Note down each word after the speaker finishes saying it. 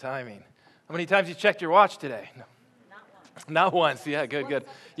Timing. How many times you checked your watch today? No. Not once. Yeah, good.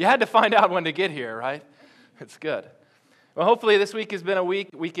 You had to find out when to get here, right? It's good. Well, hopefully this week has been a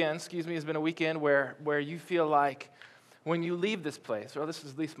weekend where you feel like when you leave this place, or this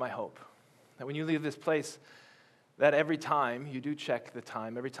is at least my hope, that when you leave this place, that every time you do check the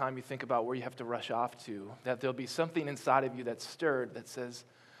time, every time you think about where you have to rush off to, that there'll be something inside of you that's stirred that says,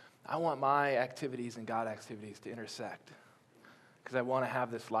 I want my activities and God activities to intersect. Because I want to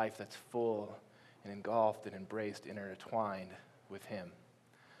have this life that's full and engulfed and embraced and intertwined with Him.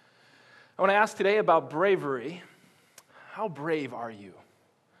 I want to ask today about bravery. How brave are you?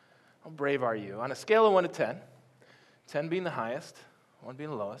 How brave are you? On a scale of 1 to 10, 10 being the highest, 1 being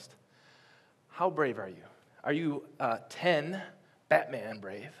the lowest, how brave are you? Are you 10 Batman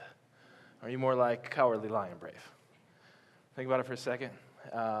brave? Or are you more like Cowardly Lion brave? Think about it for a second.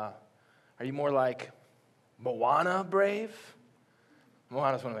 Are you more like Moana brave?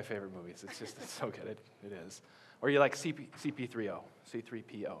 Moana's one of my favorite movies. It's so good. It is. Or you like CP3O,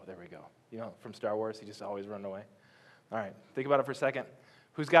 C3PO. There we go. You know, from Star Wars, he just always run away. All right, think about it for a second.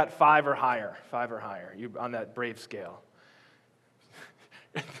 Who's got 5 or higher? 5 or higher. You on that brave scale.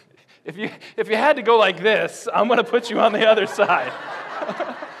 If you had to go like this, I'm going to put you on the other side.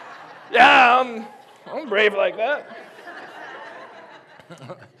 Yeah, I'm brave like that.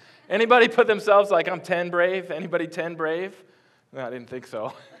 Anybody put themselves like I'm 10 brave? Anybody 10 brave? No, I didn't think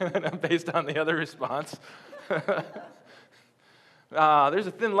so, based on the other response. There's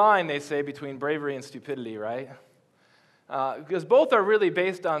a thin line, they say, between bravery and stupidity, right? Because both are really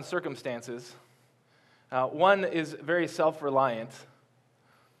based on circumstances. One is very self-reliant,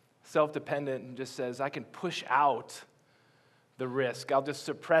 self-dependent, and just says, I can push out the risk. I'll just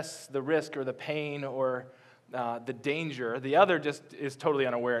suppress the risk or the pain or the danger. The other just is totally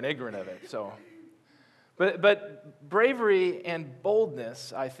unaware and ignorant of it, so... But bravery and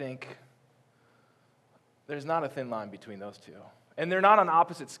boldness, I think, there's not a thin line between those two. And they're not on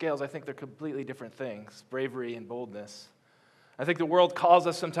opposite scales. I think they're completely different things, bravery and boldness. I think the world calls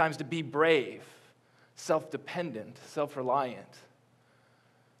us sometimes to be brave, self-dependent, self-reliant.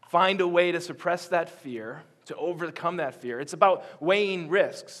 Find a way to suppress that fear, to overcome that fear. It's about weighing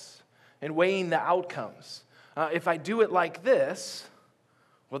risks and weighing the outcomes. If I do it like this,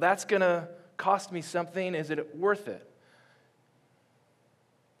 well, that's going to cost me something. Is it worth it?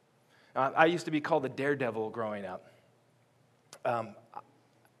 I used to be called a daredevil growing up.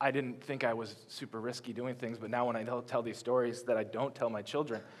 I didn't think I was super risky doing things, but now when I tell these stories that I don't tell my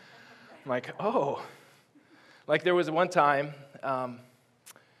children, I'm like, oh. Like there was one time,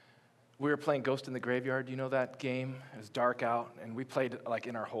 we were playing Ghost in the Graveyard. Do you know that game? It was dark out, and we played like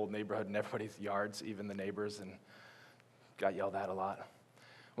in our whole neighborhood, in everybody's yards, even the neighbors, and got yelled at a lot.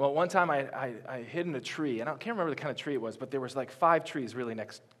 Well, one time I hid in a tree, and I can't remember the kind of tree it was, but there was like 5 trees really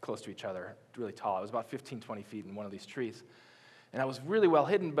close to each other, really tall. It was about 15, 20 feet in one of these trees. And I was really well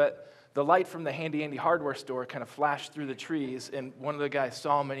hidden, but the light from the Handy Andy hardware store kind of flashed through the trees, and one of the guys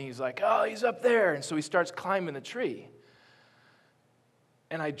saw him, and he's like, oh, he's up there. And so he starts climbing the tree.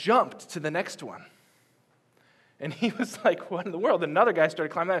 And I jumped to the next one. And he was like, what in the world? And another guy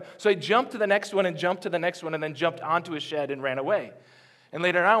started climbing that. So I jumped to the next one and jumped to the next one and then jumped onto a shed and ran away. And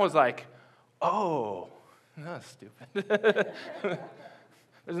later on, I was like, oh, that's stupid. There's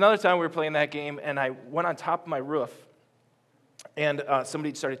another time we were playing that game, and I went on top of my roof, and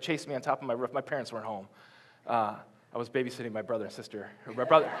somebody started chasing me on top of my roof. My parents weren't home. I was babysitting my brother and sister. Or my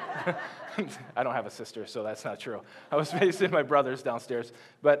brother. I don't have a sister, so that's not true. I was babysitting my brothers downstairs,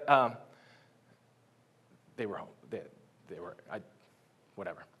 but they were home.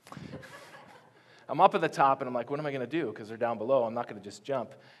 Whatever. I'm up at the top, and I'm like, what am I going to do? Because they're down below. I'm not going to just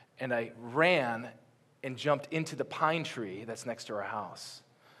jump. And I ran and jumped into the pine tree that's next to our house,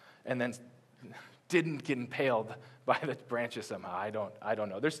 and then didn't get impaled by the branches somehow. I don't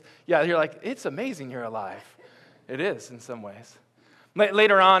know. You're like, it's amazing you're alive. It is in some ways.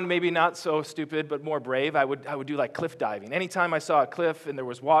 Later on, maybe not so stupid, but more brave, I would do like cliff diving. Anytime I saw a cliff and there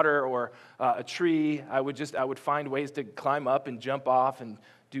was water or a tree, I would find ways to climb up and jump off and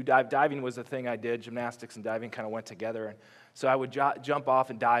do dive. Diving was the thing I did. Gymnastics and diving kind of went together. And so I would jump off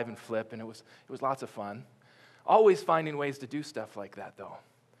and dive and flip, and it was lots of fun. Always finding ways to do stuff like that, though.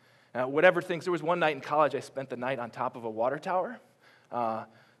 Whatever things. There was one night in college I spent the night on top of a water tower,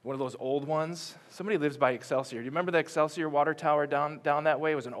 one of those old ones. Somebody lives by Excelsior. Do you remember the Excelsior water tower down that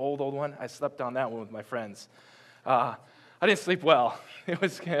way? It was an old one. I slept on that one with my friends. I didn't sleep well. It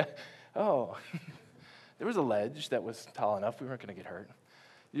was, there was a ledge that was tall enough. We weren't going to get hurt.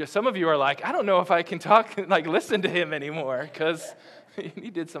 Some of you are like, I don't know if I can listen to him anymore because he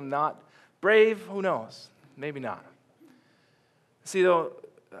did some not brave. Who knows? Maybe not. See, though,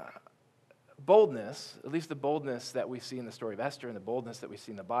 boldness, at least the boldness that we see in the story of Esther and the boldness that we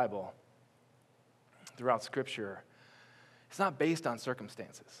see in the Bible throughout Scripture, it's not based on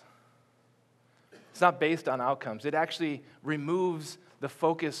circumstances. It's not based on outcomes. It actually removes the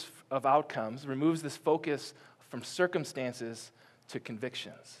focus of outcomes, removes this focus from circumstances to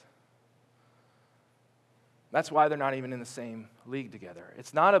convictions. That's why they're not even in the same league together.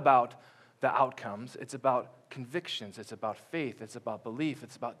 It's not about the outcomes. It's about convictions. It's about faith. It's about belief.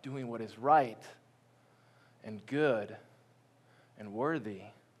 It's about doing what is right and good and worthy,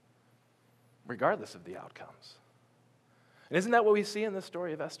 regardless of the outcomes. And isn't that what we see in the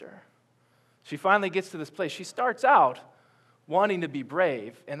story of Esther? She finally gets to this place. She starts out wanting to be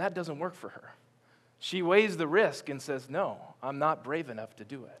brave, and that doesn't work for her. She weighs the risk and says, no, I'm not brave enough to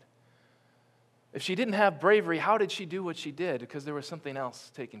do it. If she didn't have bravery, how did she do what she did? Because there was something else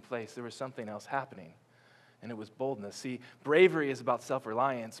taking place. There was something else happening, and it was boldness. See, bravery is about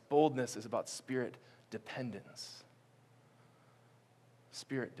self-reliance. Boldness is about spirit dependence.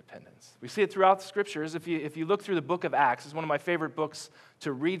 Spirit dependence. We see it throughout the Scriptures. If you look through the book of Acts, it's one of my favorite books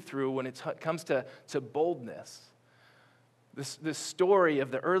to read through when it comes to boldness. This story of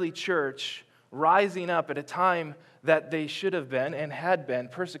the early church rising up at a time that they should have been and had been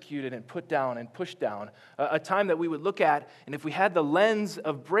persecuted and put down and pushed down. A time that we would look at, and if we had the lens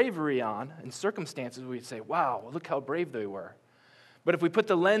of bravery on and circumstances, we'd say, wow, look how brave they were. But if we put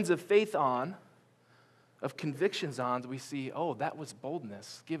the lens of faith on, of convictions on, we see, oh, that was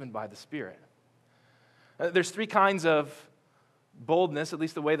boldness given by the Spirit. There's three kinds of boldness, at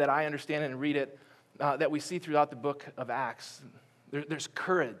least the way that I understand it and read it, that we see throughout the book of Acts. There's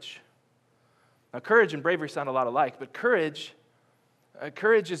courage. Now, courage and bravery sound a lot alike, but courage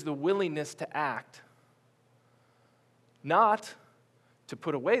is the willingness to act, not to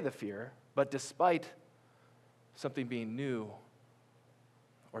put away the fear, but despite something being new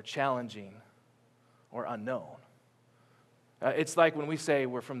or challenging or unknown. It's like when we say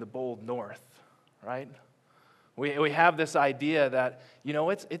we're from the bold north, right? We have this idea that,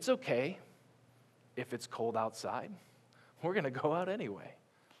 it's okay if it's cold outside. We're going to go out anyway.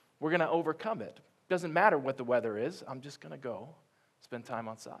 We're going to overcome it. Doesn't matter what the weather is. I'm just going to go spend time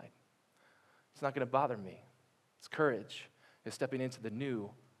outside. It's not going to bother me. It's courage. It's stepping into the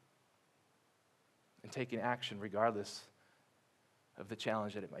new and taking action regardless of the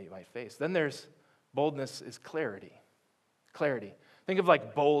challenge that you might face. Then there's boldness is clarity. Clarity. Think of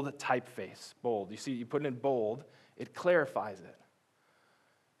like bold typeface. Bold. You see, you put it in bold, it clarifies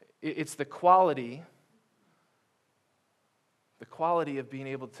it. It's the quality of being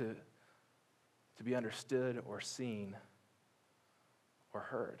able to be understood or seen or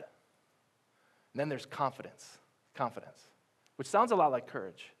heard. And then there's confidence, which sounds a lot like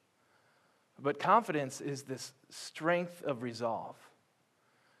courage. But confidence is this strength of resolve.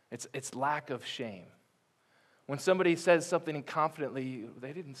 It's lack of shame. When somebody says something confidently,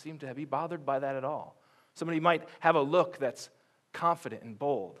 they didn't seem to be bothered by that at all. Somebody might have a look that's confident and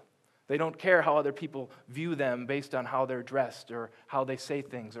bold. They don't care how other people view them based on how they're dressed or how they say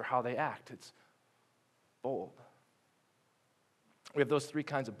things or how they act. It's bold. We have those three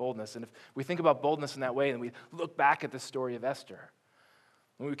kinds of boldness. And if we think about boldness in that way, and we look back at the story of Esther,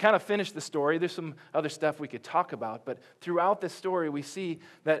 when we kind of finish the story, there's some other stuff we could talk about, but throughout this story, we see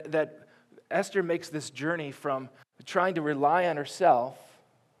that Esther makes this journey from trying to rely on herself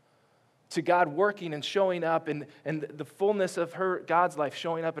to God working and showing up, and the fullness of God's life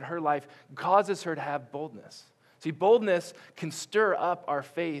showing up in her life causes her to have boldness. See, boldness can stir up our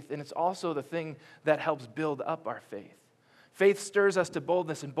faith, and it's also the thing that helps build up our faith. Faith stirs us to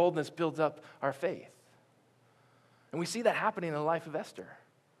boldness, and boldness builds up our faith. And we see that happening in the life of Esther.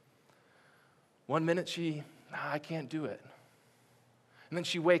 One minute I can't do it. And then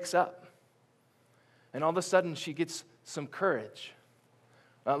she wakes up. And all of a sudden she gets some courage.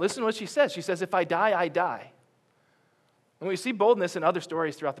 Listen to what she says. She says, if I die, I die. And we see boldness in other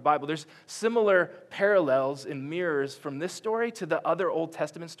stories throughout the Bible. There's similar parallels and mirrors from this story to the other Old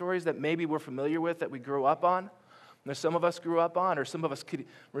Testament stories that maybe we're familiar with, that we grew up on. There's some of us grew up on, or some of us could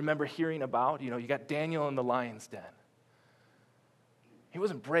remember hearing about. You got Daniel in the lion's den. He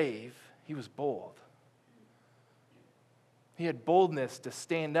wasn't brave, he was bold. He had boldness to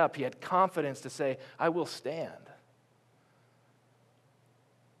stand up. He had confidence to say, I will stand.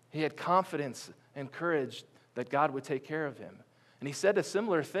 He had confidence and courage that God would take care of him. And he said a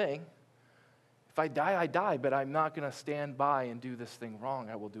similar thing. If I die, I die, but I'm not going to stand by and do this thing wrong.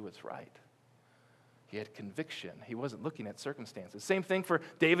 I will do what's right. He had conviction. He wasn't looking at circumstances. Same thing for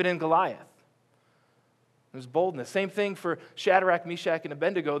David and Goliath. There's boldness. Same thing for Shadrach, Meshach, and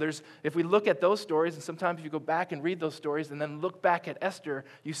Abednego. If we look at those stories, and sometimes if you go back and read those stories and then look back at Esther,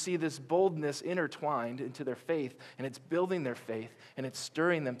 you see this boldness intertwined into their faith, and it's building their faith, and it's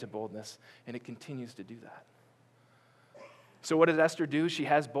stirring them to boldness, and it continues to do that. So what does Esther do? She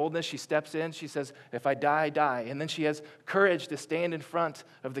has boldness. She steps in. She says, if I die, I die. And then she has courage to stand in front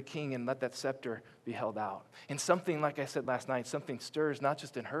of the king and let that scepter be held out. And something, like I said last night, something stirs not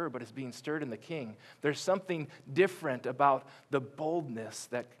just in her, but it's being stirred in the king. There's something different about the boldness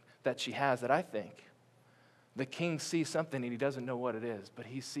that she has that I think the king sees something and he doesn't know what it is, but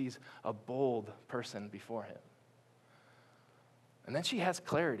he sees a bold person before him. And then she has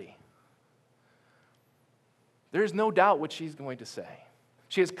clarity. There's no doubt what she's going to say.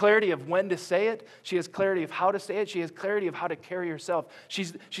 She has clarity of when to say it. She has clarity of how to say it. She has clarity of how to carry herself.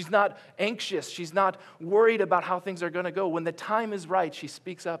 She's not anxious. She's not worried about how things are going to go. When the time is right, she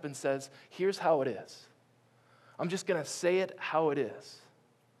speaks up and says, here's how it is. I'm just going to say it how it is.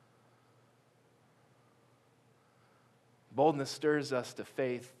 Boldness stirs us to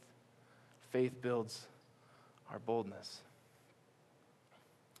faith. Faith builds our boldness.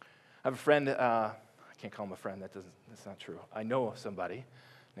 I have a friend, I can't call him a friend, that's not true. I know somebody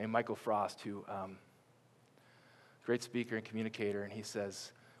named Michael Frost who, great speaker and communicator, and he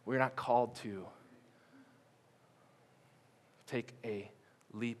says, we're not called to take a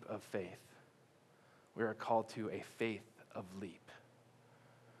leap of faith. We are called to a faith of leap.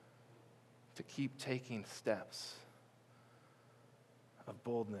 To keep taking steps of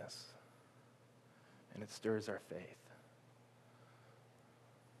boldness, and it stirs our faith.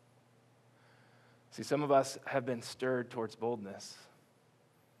 See, some of us have been stirred towards boldness.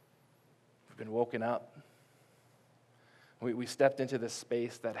 We've been woken up. We stepped into this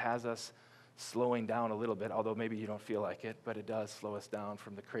space that has us slowing down a little bit, although maybe you don't feel like it, but it does slow us down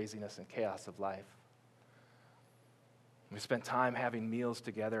from the craziness and chaos of life. We spent time having meals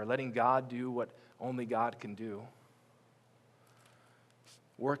together, letting God do what only God can do.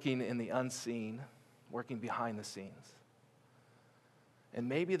 Working in the unseen, working behind the scenes. And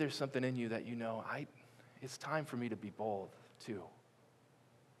maybe there's something in you that you know, it's time for me to be bold too.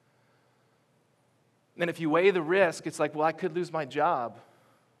 And if you weigh the risk, it's like, well, I could lose my job.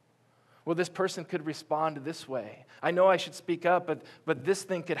 Well, this person could respond this way. I know I should speak up, but this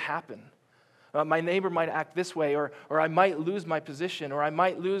thing could happen. My neighbor might act this way, or I might lose my position, or I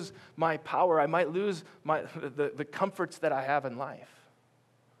might lose my power. I might lose the comforts that I have in life.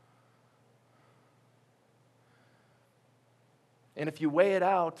 And if you weigh it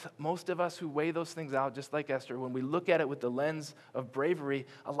out, most of us who weigh those things out, just like Esther, when we look at it with the lens of bravery,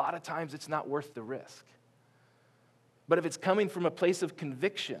 a lot of times it's not worth the risk. But if it's coming from a place of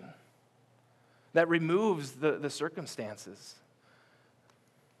conviction that removes the circumstances,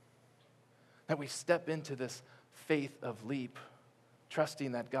 that we step into this faith of leap,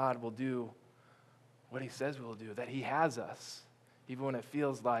 trusting that God will do what he says we'll do, that he has us, even when it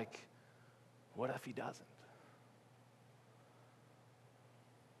feels like, what if he doesn't?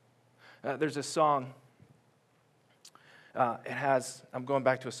 There's a song, I'm going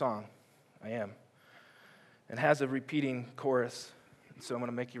back to a song, I am. It has a repeating chorus, so I'm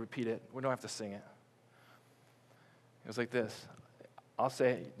going to make you repeat it. We don't have to sing it. It was like this. I'll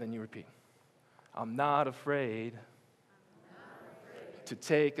say it, then you repeat. I'm not afraid to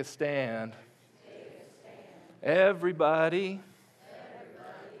take a stand. Everybody,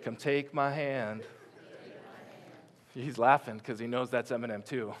 come take my hand. He's laughing because he knows that's Eminem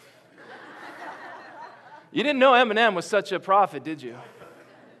too. You didn't know Eminem was such a prophet, did you?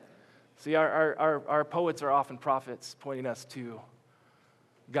 See, our poets are often prophets, pointing us to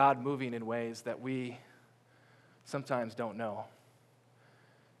God moving in ways that we sometimes don't know.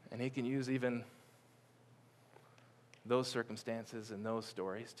 And he can use even those circumstances and those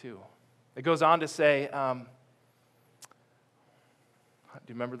stories too. It goes on to say, do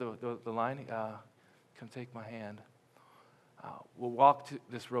you remember the line? Come take my hand. We'll walk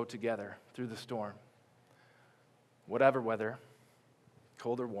this road together through the storm. Whatever weather,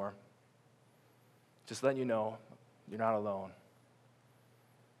 cold or warm, just letting you know you're not alone.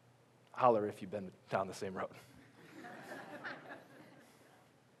 Holler if you've been down the same road.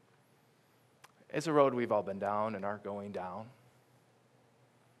 It's a road we've all been down and are going down.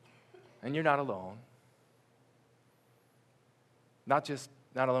 And you're not alone. Not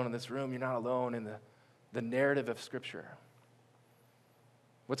alone in this room, you're not alone in the narrative of Scripture.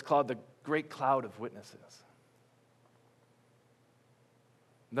 What's called the great cloud of witnesses.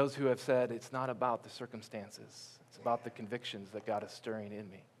 Those who have said, it's not about the circumstances, it's about the convictions that God is stirring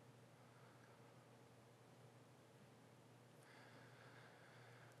in me.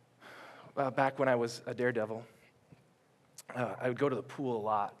 back when I was a daredevil, I would go to the pool a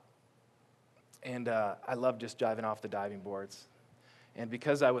lot. And I loved just diving off the diving boards. And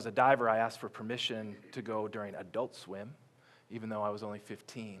because I was a diver, I asked for permission to go during adult swim, even though I was only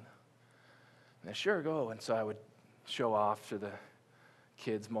 15. And I sure, go. And so I would show off to the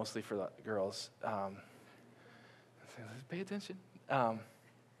kids, mostly for the girls. Pay attention.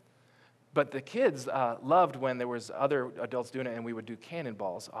 But the kids loved when there was other adults doing it, and we would do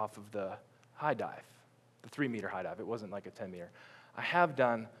cannonballs off of the high dive, the 3-meter high dive. It wasn't like a 10-meter. I have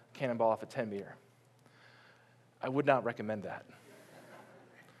done cannonball off a 10-meter. I would not recommend that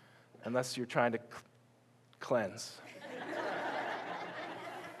unless you're trying to cleanse.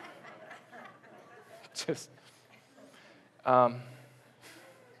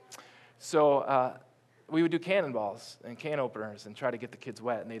 So we would do cannonballs and can openers and try to get the kids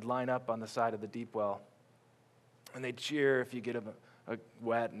wet, and they'd line up on the side of the deep well, and they'd cheer if you get them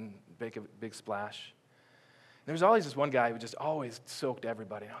wet and make a big splash. And there was always this one guy who just always soaked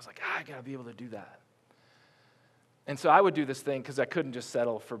everybody, and I was like, I got to be able to do that. And so I would do this thing because I couldn't just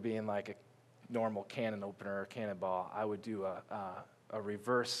settle for being like a normal cannon opener or cannonball. I would do a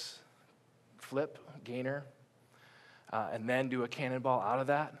reverse flip gainer and then do a cannonball out of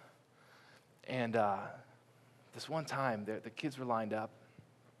that. And this one time, the kids were lined up,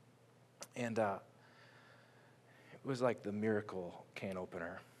 and it was like the miracle can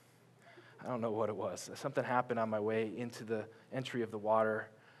opener. I don't know what it was. Something happened on my way into the entry of the water.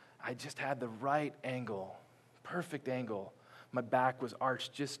 I just had the right angle, perfect angle. My back was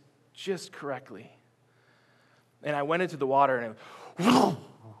arched just correctly. And I went into the water,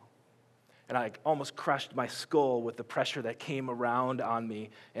 and I almost crushed my skull with the pressure that came around on me.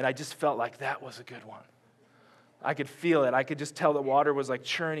 And I just felt like that was a good one. I could feel it. I could just tell the water was like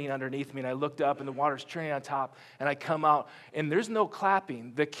churning underneath me. And I looked up, and the water's churning on top. And I come out, and there's no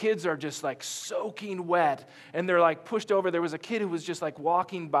clapping. The kids are just like soaking wet, and they're like pushed over. There was a kid who was just like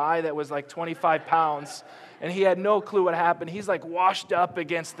walking by that was like 25 pounds, and he had no clue what happened. He's like washed up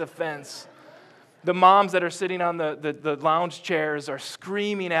against the fence. The moms that are sitting on the lounge chairs are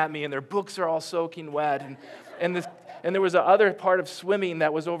screaming at me, and their books are all soaking wet. And there was a other part of swimming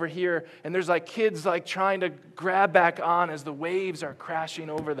that was over here, and there's like kids like trying to grab back on as the waves are crashing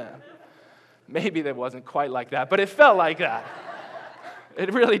over them. Maybe that wasn't quite like that, but it felt like that.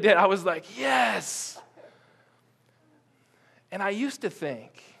 It really did. I was like, yes. And I used to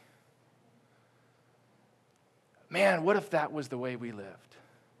think, man, what if that was the way we lived?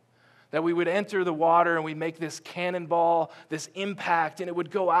 That we would enter the water and we'd make this cannonball, this impact, and it would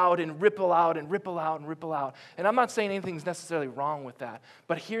go out and ripple out and ripple out and ripple out. And I'm not saying anything's necessarily wrong with that,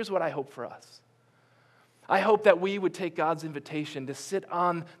 but here's what I hope for us. I hope that we would take God's invitation to sit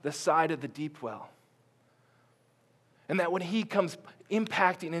on the side of the deep well. And that when He comes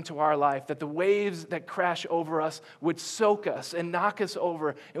impacting into our life, that the waves that crash over us would soak us and knock us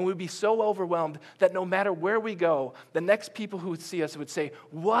over, and we'd be so overwhelmed that no matter where we go, the next people who would see us would say,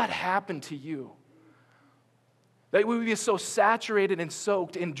 what happened to you? That we would be so saturated and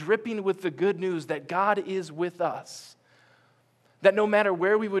soaked and dripping with the good news that God is with us, that no matter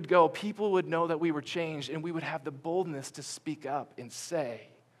where we would go, people would know that we were changed, and we would have the boldness to speak up and say,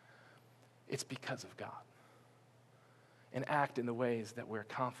 it's because of God. And act in the ways that we're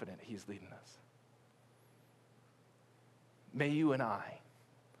confident He's leading us. May you and I,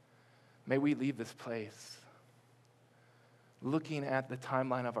 may we leave this place looking at the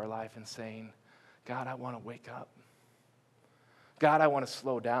timeline of our life and saying, God, I want to wake up. God, I want to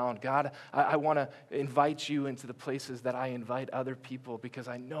slow down. God, I want to invite you into the places that I invite other people because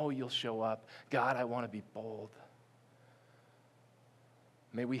I know you'll show up. God, I want to be bold.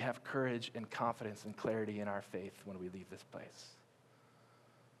 May we have courage and confidence and clarity in our faith when we leave this place.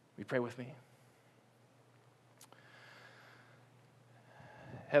 Will you pray with me?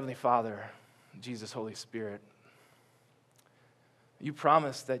 Heavenly Father, Jesus, Holy Spirit, you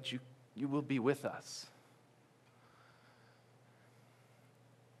promise that you will be with us.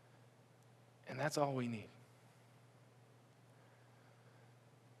 And that's all we need.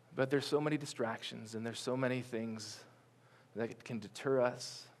 But there's so many distractions, and there's so many things that can deter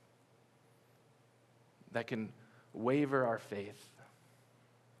us, that can waver our faith.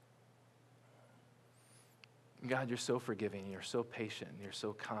 God, you're so forgiving, you're so patient, you're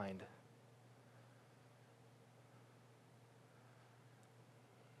so kind.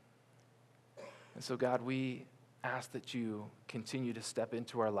 And so, God, we ask that you continue to step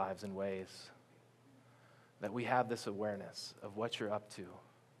into our lives in ways that we have this awareness of what you're up to,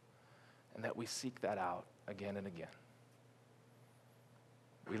 and that we seek that out again and again.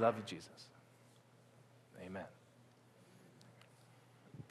 We love you, Jesus. Amen.